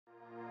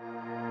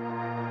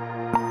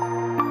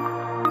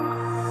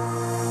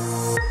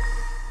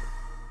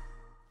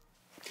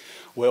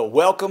Well,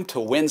 welcome to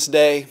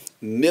Wednesday,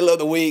 middle of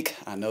the week.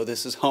 I know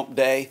this is hump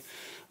day,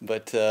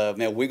 but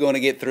man, we're going to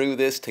get through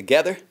this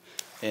together.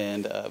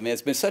 And man,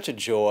 it's been such a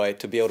joy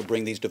to be able to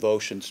bring these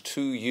devotions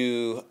to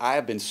you. I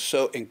have been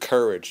so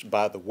encouraged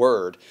by the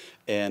Word.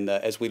 And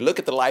as we look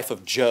at the life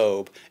of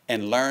Job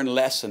and learn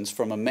lessons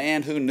from a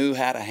man who knew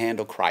how to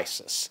handle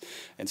crisis.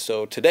 And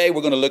so today we're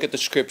going to look at the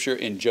scripture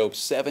in Job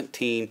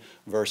 17,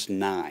 verse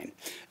 9.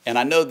 And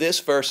I know this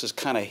verse is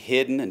kind of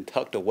hidden and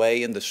tucked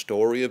away in the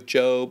story of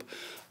Job.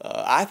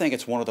 I think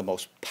it's one of the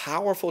most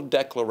powerful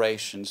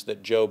declarations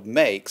that Job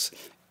makes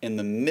in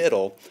the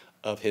middle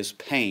of his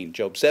pain.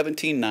 Job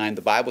 17:9,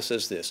 the Bible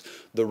says this: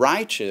 "The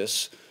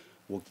righteous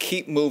will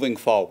keep moving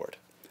forward,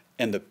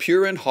 and the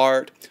pure in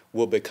heart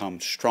will become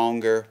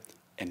stronger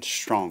and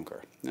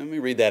stronger." Let me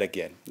read that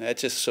again.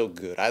 That's just so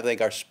good. I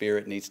think our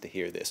spirit needs to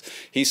hear this.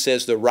 He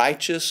says, the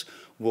righteous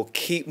will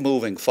keep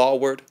moving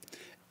forward,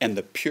 and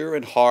the pure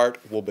in heart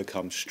will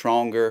become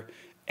stronger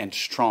and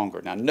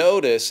stronger. Now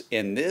notice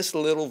in this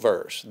little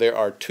verse, there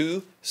are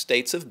two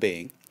states of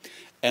being,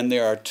 and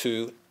there are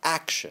two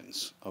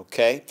actions,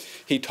 okay?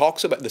 He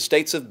talks about the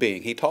states of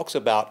being. He talks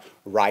about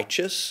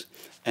righteous,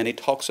 and he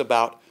talks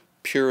about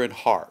pure in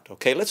heart,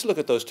 okay? Let's look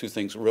at those two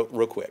things real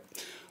quick.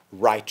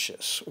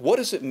 Righteous. What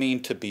does it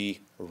mean to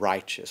be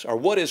righteous? Or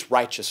what is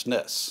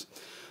righteousness?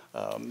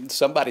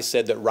 Somebody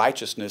said that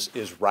righteousness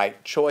is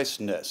right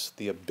choiceness,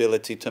 the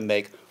ability to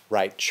make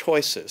right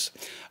choices.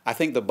 I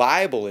think the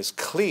Bible is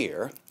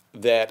clear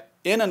that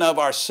in and of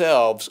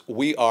ourselves,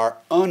 we are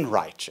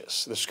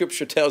unrighteous. The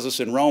scripture tells us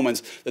in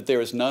Romans that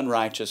there is none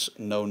righteous,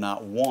 no,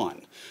 not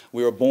one.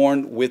 We were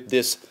born with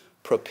this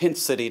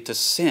propensity to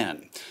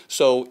sin.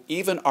 So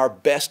even our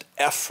best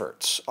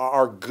efforts,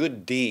 our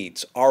good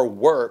deeds, our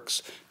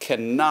works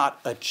cannot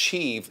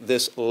achieve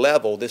this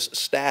level, this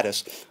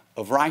status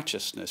of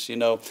righteousness. You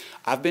know,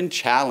 I've been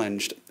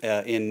challenged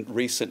in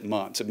recent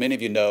months. And many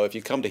of you know, if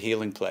you come to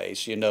Healing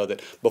Place, you know that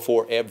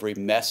before every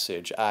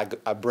message, I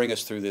bring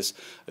us through this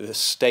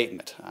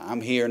statement.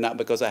 I'm here not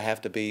because I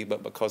have to be,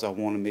 but because I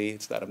want to be.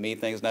 It's not a me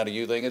thing, it's not a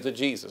you thing, it's a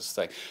Jesus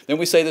thing. Then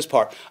we say this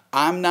part: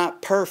 I'm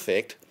not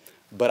perfect,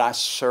 but I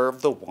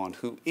serve the one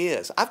who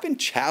is. I've been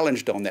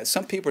challenged on that.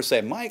 Some people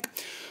say, Mike,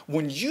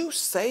 when you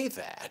say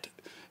that,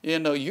 you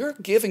know, you're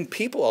giving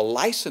people a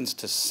license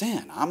to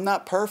sin. I'm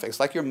not perfect. It's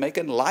like you're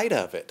making light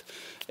of it.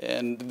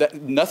 And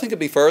nothing could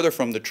be further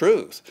from the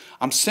truth.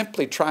 I'm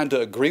simply trying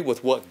to agree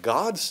with what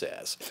God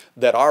says,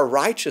 that our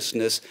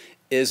righteousness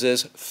is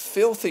as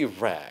filthy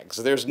rags.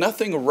 There's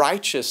nothing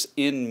righteous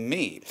in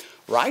me.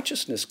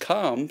 Righteousness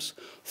comes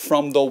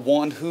from the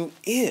one who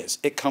is.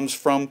 It comes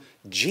from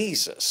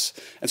Jesus.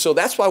 And so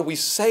that's why we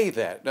say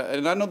that.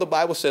 And I know the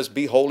Bible says,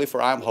 be holy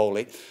for I am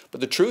holy.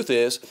 But the truth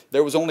is,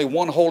 there was only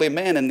one holy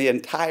man in the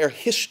entire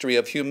history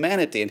of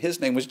humanity, and his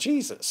name was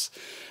Jesus.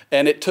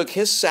 And it took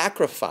his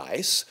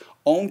sacrifice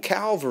on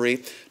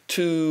Calvary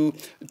to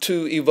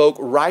evoke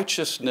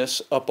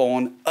righteousness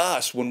upon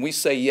us. When we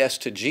say yes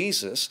to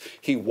Jesus,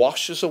 he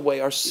washes away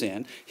our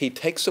sin, he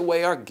takes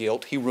away our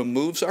guilt, he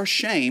removes our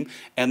shame,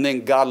 and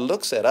then God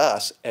looks at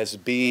us as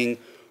being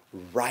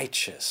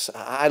righteous.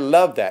 I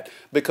love that,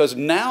 because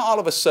now all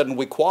of a sudden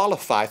we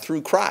qualify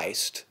through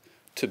Christ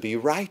to be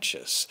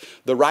righteous.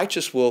 The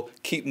righteous will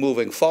keep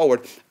moving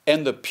forward,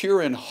 and the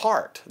pure in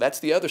heart, that's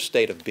the other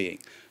state of being.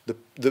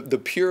 The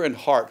pure in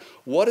heart.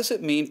 What does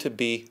it mean to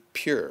be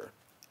pure?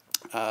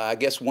 I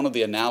guess one of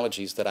the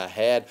analogies that I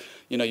had,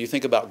 you know, you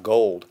think about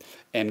gold,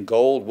 and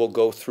gold will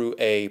go through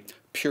a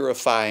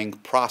purifying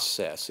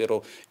process.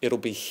 It'll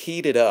be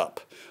heated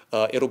up.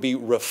 It'll be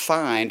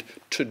refined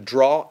to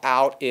draw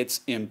out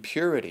its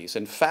impurities.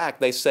 In fact,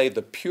 they say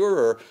the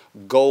purer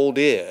gold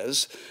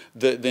is,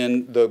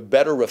 then the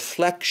better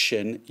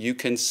reflection you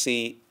can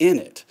see in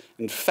it.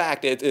 In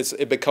fact,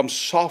 it becomes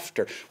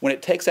softer. When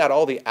it takes out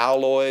all the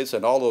alloys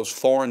and all those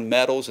foreign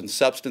metals and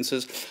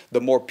substances, the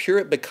more pure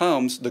it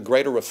becomes, the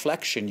greater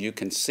reflection you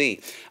can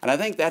see. And I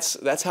think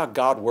that's how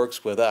God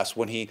works with us.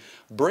 When he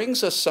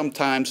brings us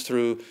sometimes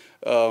through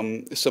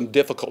some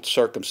difficult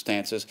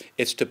circumstances,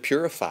 it's to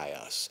purify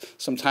us.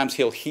 Sometimes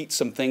he'll heat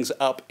some things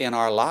up in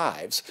our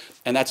lives,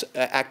 and that's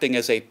acting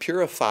as a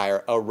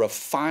purifier, a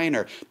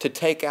refiner, to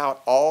take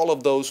out all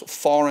of those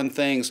foreign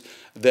things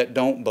that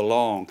don't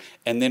belong.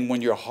 And then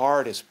when your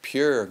heart is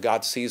pure,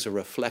 God sees a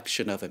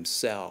reflection of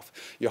himself.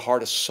 Your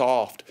heart is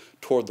soft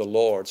toward the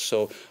Lord.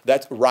 So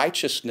that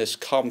righteousness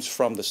comes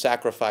from the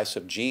sacrifice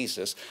of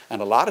Jesus.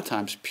 And a lot of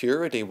times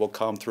purity will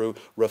come through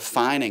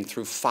refining,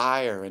 through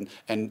fire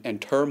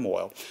and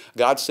turmoil.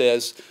 God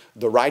says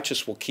the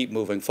righteous will keep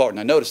moving forward.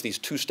 Now notice these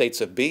two states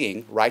of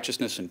being,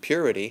 righteousness and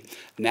purity,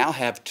 now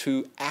have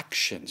two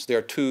actions. There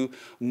are two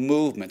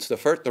movements. The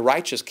first, the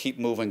righteous keep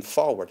moving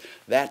forward.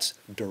 That's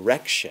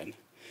direction.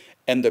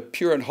 And the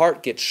pure in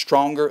heart gets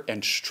stronger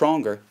and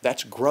stronger.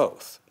 That's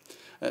growth.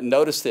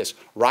 Notice this: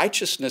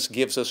 righteousness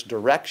gives us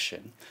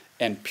direction,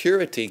 and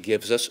purity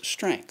gives us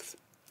strength.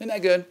 Isn't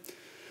that good?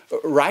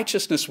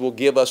 Righteousness will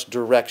give us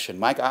direction.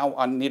 Mike,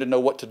 I need to know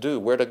what to do,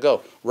 where to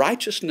go.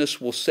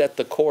 Righteousness will set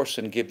the course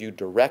and give you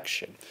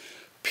direction.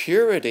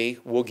 Purity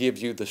will give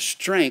you the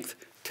strength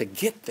to to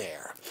get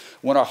there.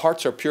 When our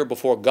hearts are pure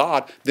before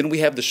God, then we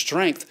have the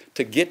strength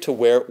to get to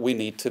where we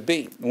need to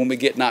be. When we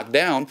get knocked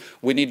down,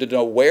 we need to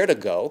know where to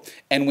go,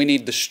 and we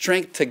need the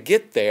strength to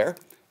get there.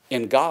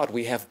 In God,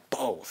 we have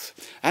both.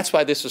 That's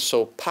why this is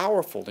so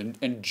powerful.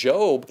 In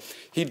Job,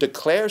 he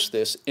declares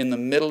this in the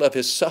middle of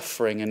his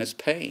suffering and his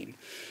pain.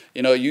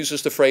 You know, he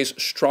uses the phrase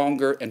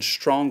stronger and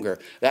stronger.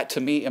 That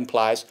to me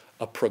implies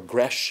a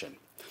progression.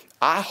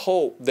 I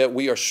hope that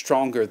we are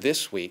stronger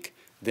this week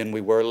than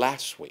we were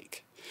last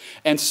week.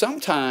 And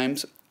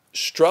sometimes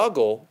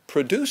struggle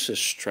produces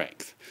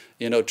strength.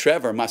 You know,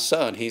 Trevor, my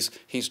son, he's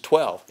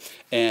 12,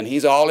 and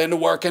he's all into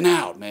working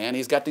out, man.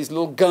 He's got these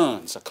little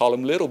guns. I call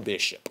him Little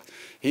Bishop.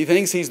 He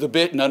thinks he's the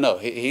bit. No,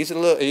 he's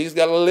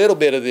got a little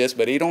bit of this,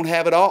 but he don't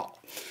have it all.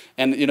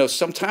 And, you know,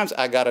 sometimes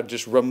I got to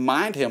just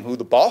remind him who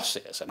the boss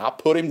is. And I'll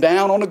put him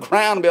down on the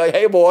ground and be like,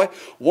 hey, boy,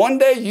 one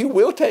day you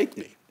will take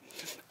me.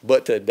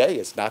 But today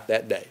it's not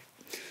that day.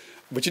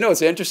 But, you know,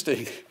 it's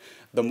interesting.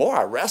 The more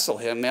I wrestle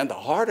him, man, the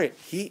harder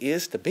he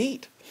is to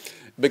beat.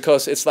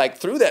 Because it's like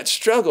through that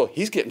struggle,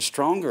 he's getting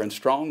stronger and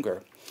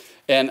stronger.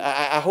 And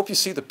I hope you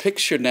see the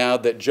picture now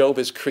that Job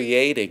is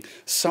creating.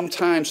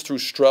 Sometimes through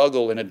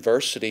struggle and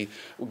adversity,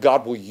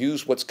 God will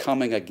use what's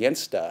coming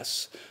against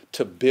us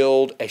to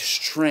build a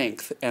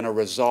strength and a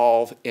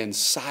resolve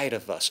inside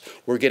of us.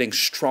 We're getting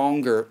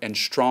stronger and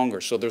stronger.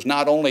 So there's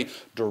not only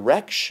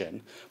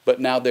direction, but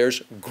now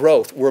there's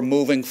growth. We're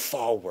moving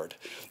forward.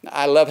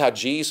 I love how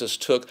Jesus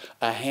took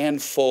a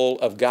handful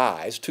of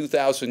guys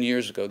 2,000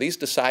 years ago. These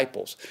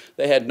disciples,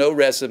 they had no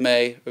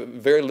resume,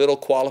 very little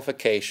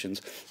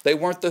qualifications. They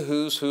weren't the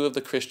who's who of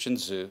the Christian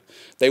zoo.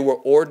 They were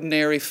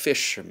ordinary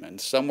fishermen.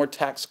 Some were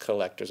tax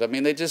collectors. I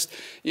mean, they just,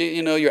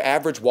 you know, your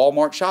average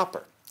Walmart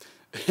shopper.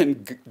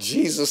 And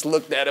Jesus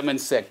looked at them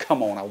and said,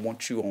 come on, I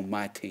want you on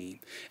my team.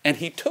 And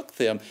he took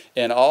them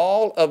in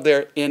all of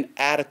their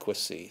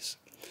inadequacies,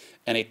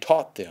 and he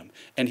taught them,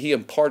 and he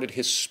imparted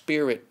his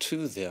spirit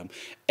to them.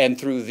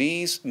 And through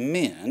these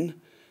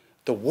men,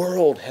 the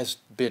world has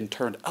been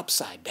turned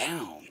upside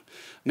down.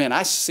 Man,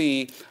 I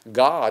see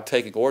God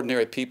taking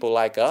ordinary people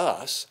like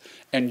us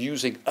and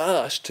using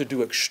us to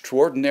do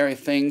extraordinary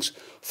things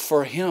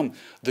for him.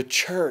 The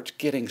church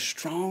getting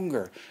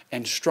stronger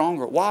and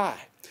stronger.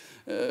 Why?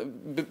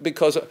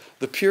 Because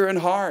the pure in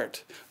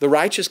heart, the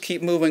righteous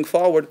keep moving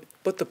forward,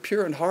 but the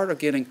pure in heart are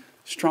getting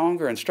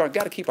stronger and stronger.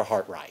 Got to keep our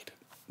heart right.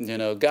 You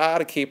know, got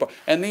to keep,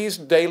 and these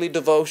daily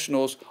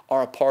devotionals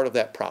are a part of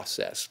that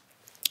process.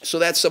 So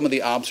that's some of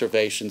the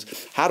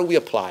observations. How do we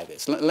apply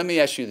this? Let me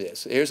ask you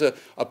this. Here's a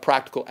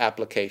practical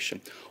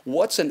application.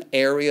 What's an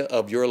area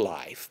of your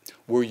life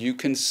where you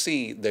can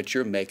see that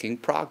you're making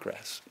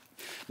progress?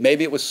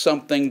 Maybe it was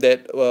something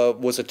that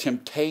was a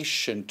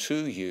temptation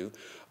to you,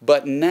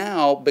 but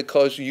now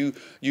because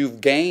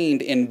you've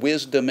gained in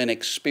wisdom and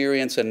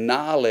experience and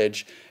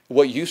knowledge,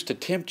 what used to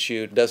tempt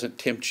you doesn't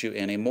tempt you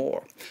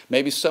anymore.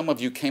 Maybe some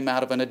of you came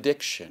out of an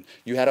addiction.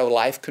 You had a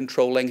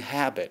life-controlling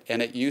habit,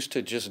 and it used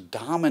to just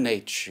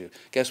dominate you.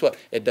 Guess what?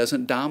 It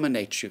doesn't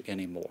dominate you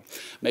anymore.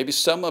 Maybe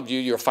some of you,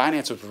 your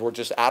finances were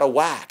just out of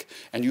whack,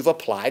 and you've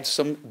applied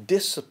some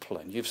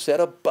discipline. You've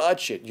set a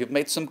budget. You've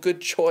made some good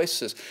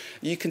choices.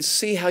 You can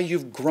see how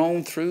you've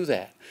grown through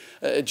that.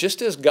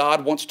 Just as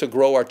God wants to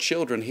grow our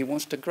children, he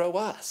wants to grow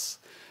us.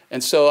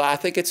 And so I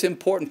think it's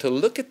important to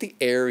look at the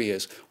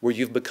areas where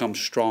you've become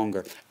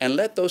stronger and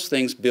let those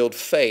things build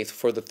faith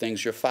for the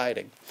things you're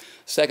fighting.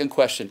 Second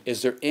question,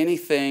 is there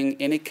anything,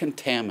 any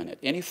contaminant,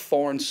 any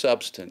foreign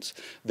substance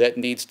that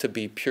needs to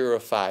be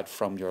purified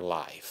from your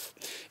life?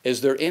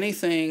 Is there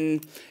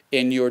anything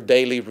in your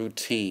daily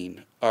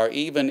routine or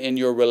even in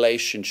your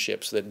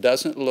relationships that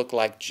doesn't look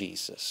like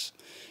Jesus?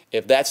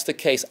 If that's the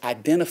case,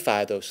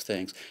 identify those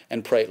things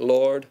and pray,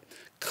 Lord,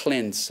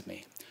 cleanse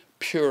me.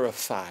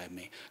 Purify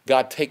me.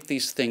 God, take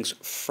these things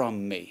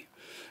from me.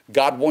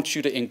 God wants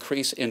you to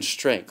increase in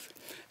strength.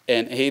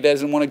 And he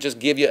doesn't want to just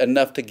give you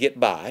enough to get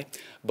by,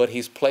 but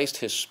he's placed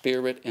his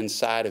spirit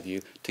inside of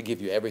you to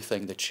give you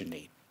everything that you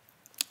need.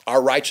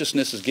 Our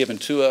righteousness is given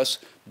to us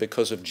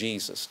because of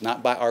Jesus,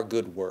 not by our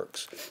good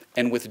works.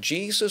 And with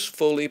Jesus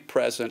fully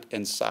present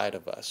inside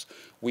of us,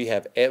 we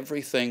have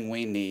everything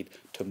we need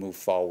to move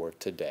forward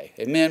today.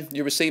 Amen?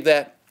 You receive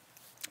that?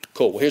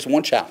 Cool. Well, here's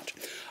one challenge.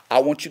 I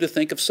want you to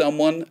think of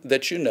someone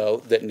that you know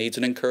that needs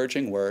an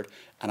encouraging word,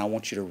 and I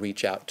want you to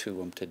reach out to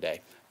them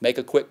today. Make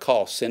a quick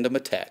call. Send them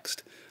a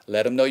text.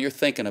 Let them know you're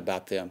thinking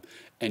about them,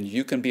 and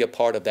you can be a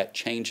part of that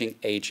changing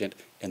agent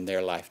in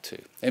their life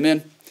too.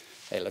 Amen?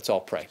 Hey, let's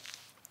all pray.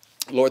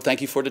 Lord, thank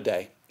you for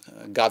today.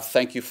 God,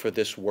 thank you for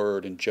this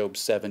word in Job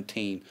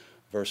 17,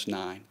 verse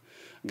 9.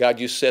 God,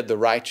 you said the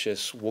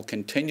righteous will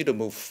continue to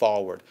move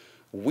forward.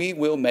 We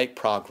will make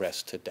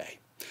progress today.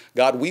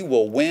 God, we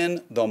will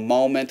win the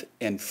moment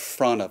in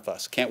front of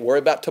us. Can't worry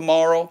about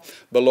tomorrow,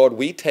 but Lord,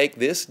 we take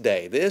this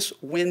day, this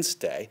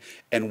Wednesday,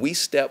 and we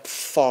step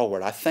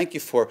forward. I thank you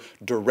for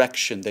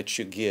direction that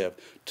you give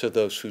to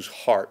those whose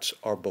hearts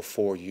are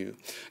before you.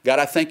 God,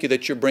 I thank you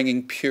that you're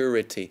bringing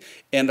purity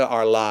into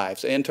our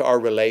lives, into our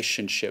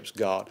relationships,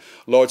 God.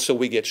 Lord, so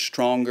we get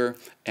stronger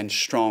and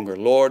stronger.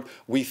 Lord,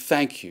 we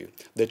thank you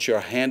that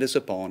your hand is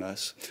upon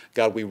us.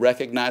 God, we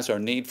recognize our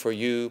need for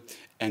you.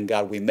 And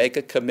God, we make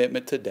a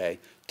commitment today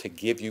to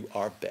give you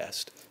our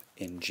best.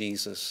 In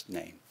Jesus'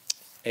 name,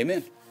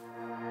 amen.